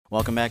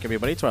Welcome back,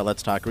 everybody, to our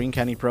Let's Talk Greene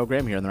County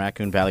program here on the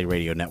Raccoon Valley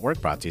Radio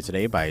Network, brought to you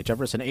today by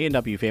Jefferson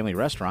A&W Family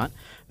Restaurant.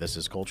 This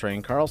is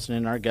Coltrane Carlson,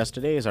 and our guest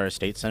today is our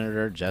State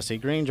Senator Jesse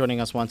Greene, joining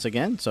us once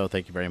again. So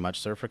thank you very much,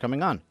 sir, for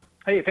coming on.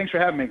 Hey, thanks for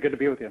having me. Good to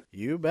be with you.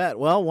 You bet.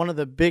 Well, one of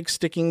the big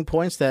sticking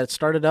points that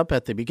started up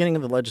at the beginning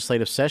of the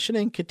legislative session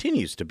and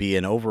continues to be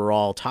an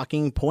overall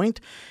talking point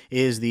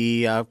is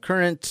the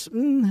current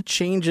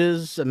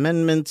changes,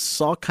 amendments,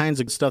 all kinds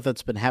of stuff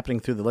that's been happening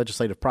through the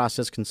legislative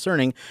process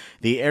concerning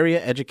the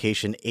area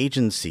education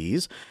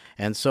agencies.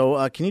 And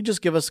so can you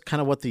just give us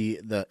kind of what the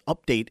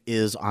update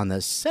is on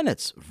the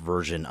Senate's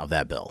version of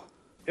that bill?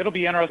 It'll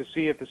be interesting to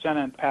see if the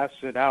Senate passes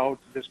it out.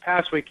 This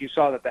past week, you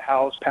saw that the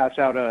House passed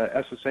out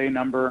a SSA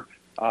number,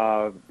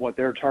 what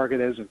their target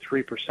is of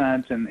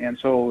 3%. And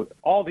so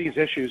all these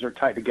issues are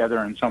tied together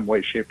in some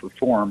way, shape, or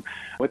form.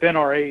 Within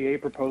our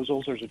AEA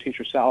proposals, there's a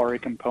teacher salary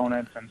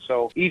component. And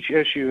so each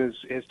issue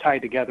is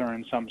tied together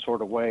in some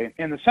sort of way.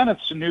 In the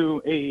Senate's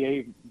new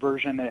AEA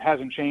version, it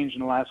hasn't changed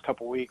in the last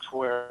couple of weeks,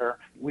 where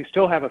we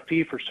still have a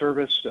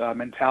fee-for-service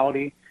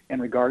mentality in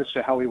regards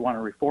to how we want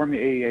to reform the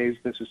AEAs.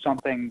 This is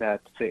something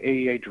that the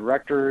AEA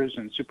directors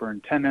and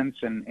superintendents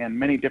and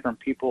many different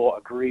people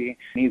agree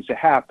needs to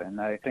happen.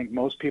 I think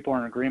most people are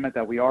in agreement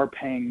that we are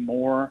paying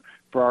more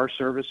for our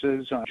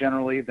services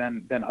generally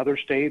than other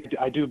states.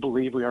 I do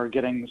believe we are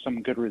getting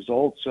some good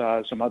results.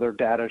 Some other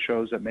data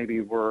shows that maybe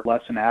we're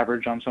less than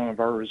average on some of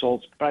our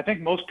results. But I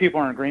think most people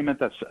are in agreement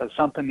that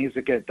something needs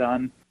to get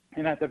done.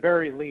 And at the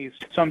very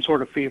least, some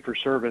sort of fee for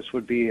service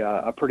would be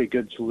a pretty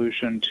good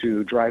solution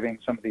to driving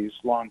some of these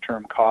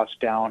long-term costs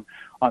down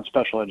on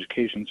special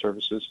education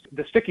services.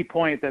 The sticky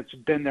point that's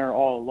been there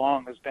all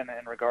along has been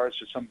in regards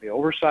to some of the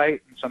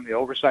oversight, and some of the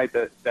oversight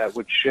that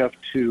would shift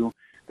to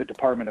the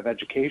Department of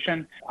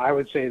Education. I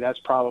would say that's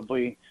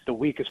probably the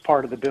weakest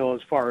part of the bill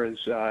as far as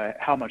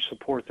how much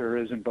support there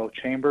is in both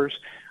chambers.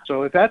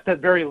 So if at the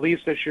very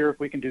least this year,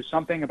 if we can do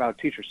something about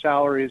teacher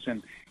salaries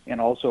and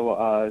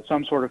also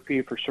some sort of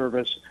fee for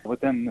service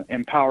within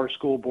empower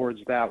school boards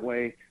that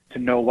way to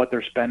know what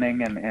they're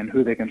spending and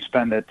who they can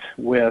spend it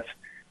with,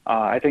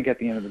 I think at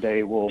the end of the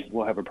day,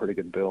 we'll have a pretty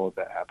good bill if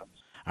that happens.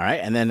 All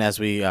right. And then as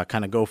we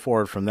kind of go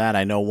forward from that,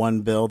 I know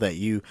one bill that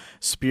you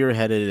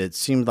spearheaded, it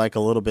seemed like a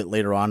little bit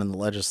later on in the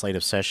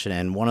legislative session,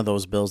 and one of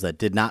those bills that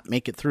did not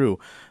make it through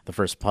the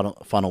first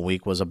funnel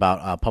week was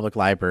about public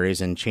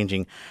libraries and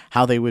changing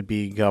how they would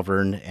be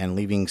governed and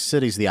leaving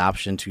cities the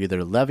option to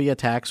either levy a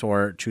tax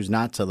or choose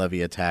not to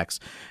levy a tax,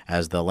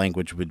 as the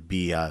language would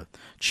be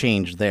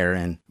changed there.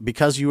 And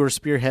because you were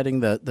spearheading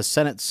the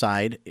Senate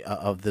side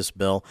of this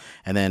bill,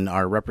 and then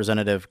our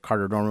Representative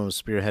Carter Norman was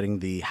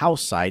spearheading the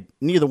House side,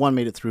 neither one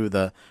made it through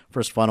the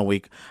first funnel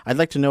week. I'd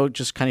like to know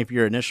just kind of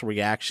your initial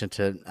reaction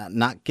to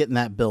not getting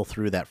that bill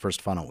through that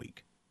first funnel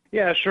week.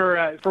 Yeah,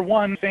 sure. For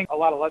one, I think a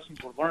lot of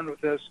lessons were learned with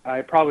this.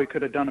 I probably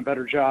could have done a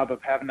better job of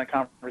having the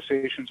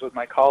conversations with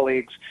my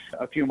colleagues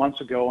a few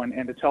months ago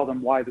and to tell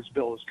them why this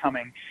bill is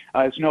coming.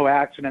 It's no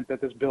accident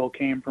that this bill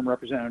came from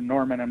Representative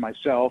Norman and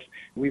myself.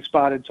 We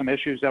spotted some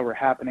issues that were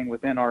happening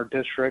within our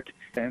district,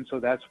 and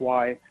so that's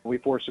why we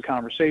forced a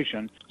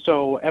conversation.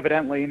 So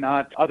evidently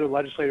not other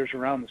legislators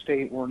around the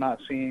state were not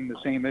seeing the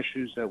same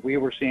issues that we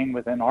were seeing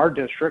within our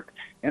district.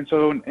 And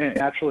so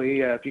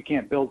naturally, if you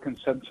can't build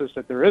consensus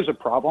that there is a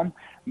problem,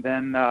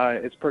 then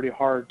it's pretty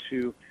hard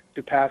to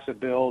pass a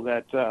bill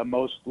that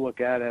most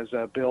look at as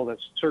a bill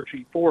that's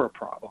searching for a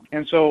problem.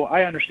 And so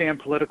I understand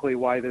politically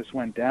why this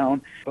went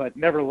down, but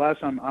nevertheless,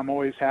 I'm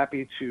always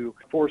happy to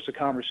force a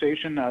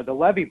conversation. The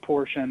levy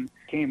portion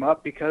came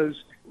up because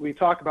we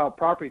talk about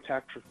property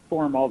tax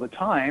reform all the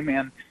time,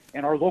 and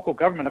our local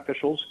government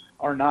officials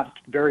are not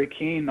very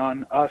keen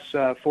on us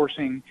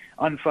forcing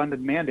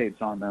unfunded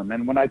mandates on them.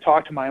 And when I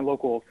talk to my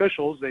local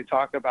officials, they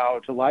talk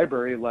about the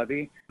library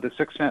levy, the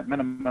 6 cent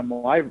minimum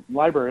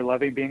library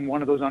levy being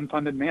one of those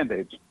unfunded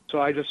mandates.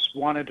 So I just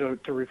wanted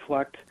to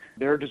reflect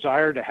their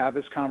desire to have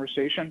this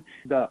conversation.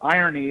 The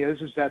irony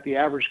is that the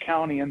average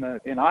county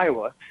in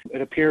Iowa,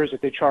 it appears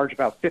that they charge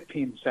about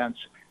 15 cents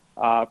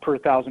per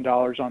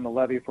 $1,000 on the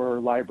levy for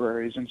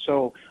libraries. And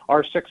so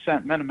our 6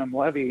 cent minimum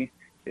levy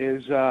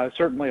is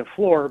certainly a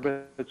floor,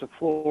 but it's a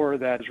floor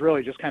that is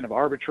really just kind of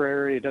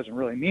arbitrary. It doesn't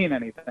really mean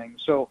anything.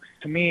 So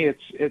to me,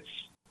 it's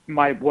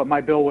what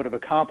my bill would have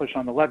accomplished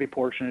on the levy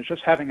portion is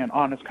just having an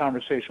honest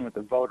conversation with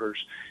the voters.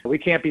 We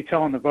can't be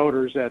telling the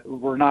voters that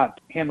we're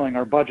not handling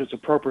our budgets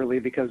appropriately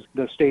because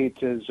the state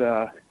is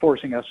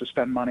forcing us to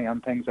spend money on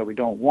things that we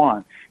don't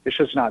want. It's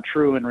just not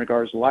true in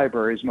regards to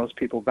libraries. Most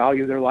people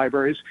value their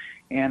libraries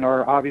and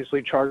are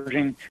obviously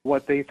charging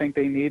what they think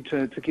they need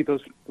to keep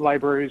those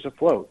libraries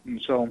afloat.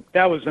 And so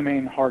that was the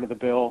main heart of the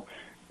bill,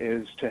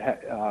 is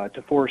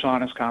to force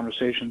honest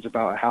conversations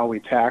about how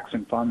we tax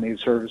and fund these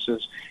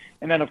services.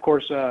 And then, of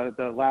course,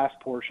 the last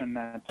portion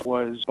that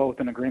was both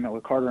in agreement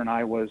with Carter and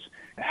I was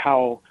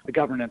how the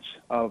governance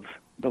of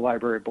the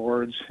library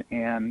boards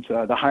and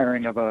the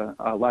hiring of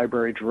a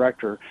library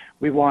director.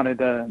 We wanted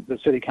the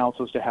city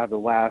councils to have the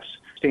last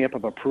stamp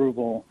of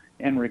approval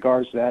in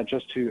regards to that,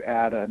 just to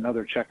add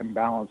another check and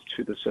balance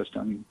to the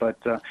system. But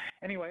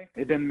anyway,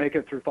 it didn't make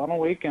it through funnel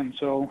week, and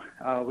so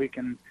we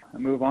can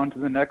move on to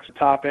the next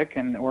topic,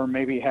 or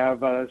maybe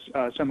have a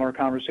similar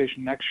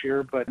conversation next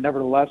year. But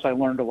nevertheless, I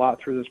learned a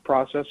lot through this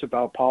process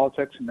about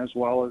politics, and as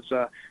well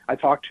as I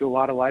talked to a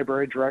lot of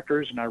library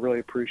directors, and I really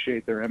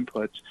appreciate their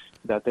inputs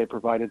that they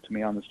provided to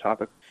me on this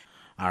topic.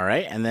 All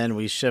right, and then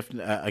we shift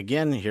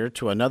again here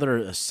to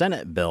another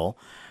Senate bill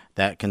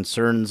that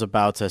concerns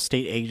about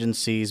state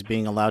agencies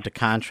being allowed to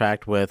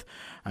contract with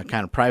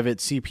kind of private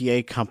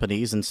CPA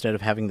companies instead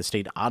of having the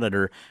state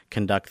auditor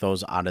conduct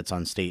those audits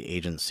on state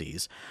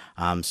agencies.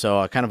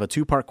 So kind of a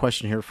two-part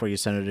question here for you,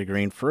 Senator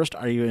Greene. First,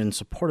 are you in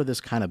support of this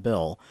kind of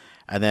bill?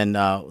 And then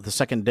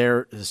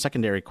the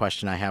secondary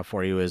question I have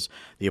for you is,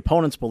 the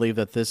opponents believe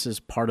that this is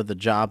part of the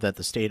job that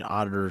the state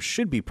auditor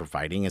should be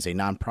providing as a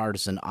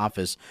nonpartisan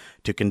office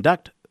to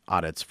conduct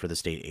audits for the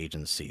state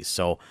agencies.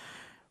 So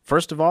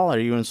first of all, are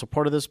you in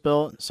support of this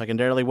bill?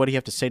 Secondarily, what do you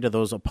have to say to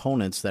those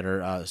opponents that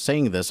are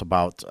saying this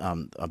about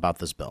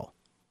this bill?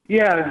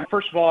 Yeah,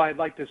 first of all, I'd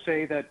like to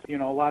say that, a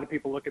lot of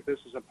people look at this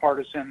as a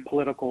partisan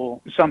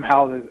political,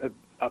 somehow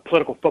a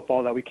political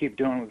football that we keep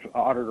doing with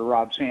Auditor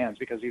Rob Sands,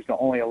 because he's the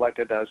only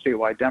elected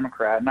statewide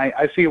Democrat. And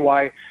I see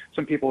why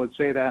some people would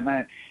say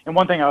that. And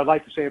one thing I would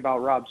like to say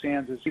about Rob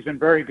Sands is he's been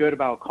very good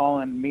about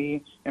calling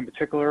me in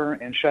particular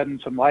and shedding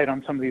some light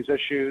on some of these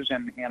issues.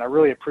 And I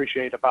really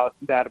appreciate about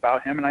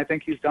him. And I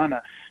think he's done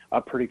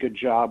a pretty good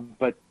job.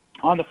 But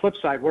on the flip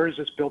side, where is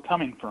this bill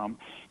coming from?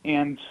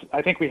 And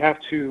I think we have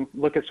to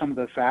look at some of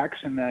the facts,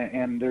 and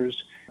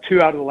there's 2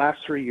 out of the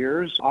last 3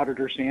 years,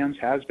 Auditor Sands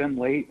has been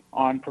late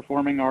on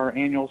performing our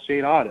annual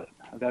state audit.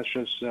 That's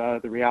just the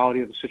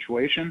reality of the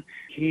situation.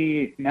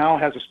 He now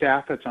has a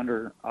staff that's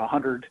under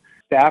 100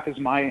 staff, is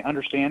my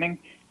understanding,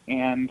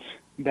 and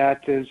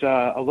that is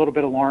a little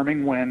bit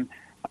alarming when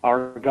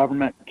our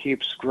government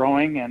keeps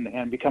growing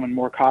and becoming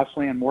more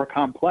costly and more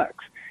complex.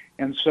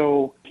 And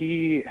so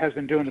he has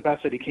been doing the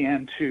best that he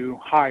can to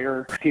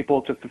hire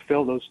people to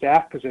fulfill those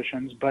staff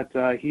positions, but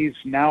he's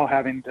now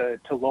having to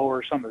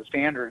lower some of the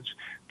standards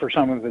for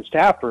some of his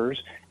staffers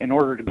in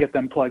order to get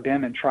them plugged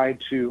in and try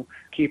to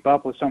keep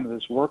up with some of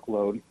this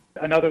workload.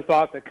 Another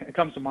thought that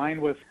comes to mind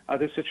with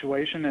this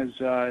situation is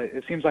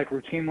it seems like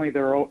routinely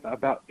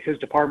his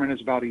department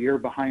is about a year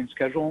behind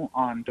schedule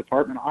on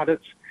department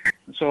audits.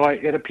 So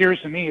it appears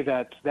to me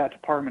that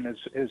department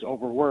is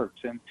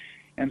overworked.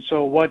 And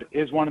so what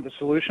is one of the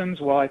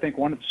solutions? Well, I think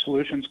one of the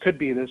solutions could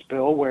be this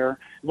bill where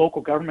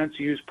local governments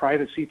use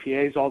private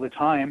CPAs all the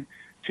time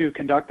to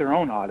conduct their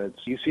own audits.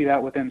 You see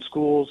that within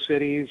schools,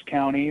 cities,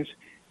 counties.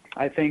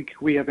 I think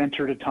we have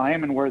entered a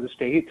time in where the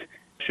state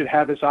should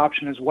have this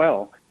option as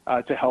well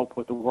to help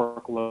with the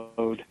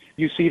workload.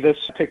 You see this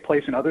take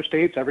place in other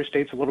states. Every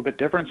state's a little bit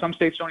different. Some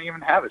states don't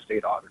even have a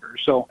state auditor.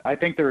 So I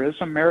think there is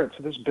some merit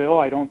to this bill.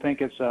 I don't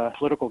think it's a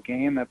political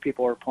game that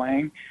people are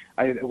playing.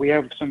 We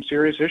have some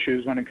serious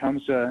issues when it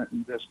comes to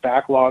this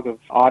backlog of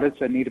audits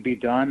that need to be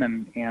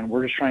done, and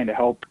we're just trying to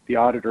help the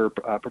auditor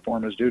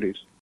perform his duties.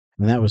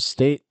 And that was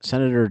State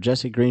Senator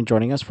Jesse Greene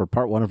joining us for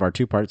part 1 of our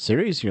 2-part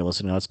series. You're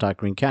listening to Let's Talk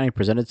Greene County,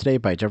 presented today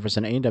by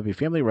Jefferson A&W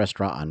Family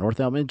Restaurant on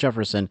North Elm in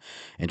Jefferson.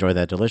 Enjoy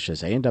that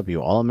delicious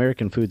A&W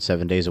All-American food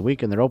 7 days a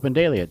week, and they're open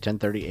daily at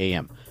 10:30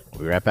 a.m.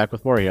 We'll be right back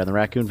with more here on the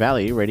Raccoon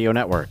Valley Radio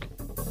Network.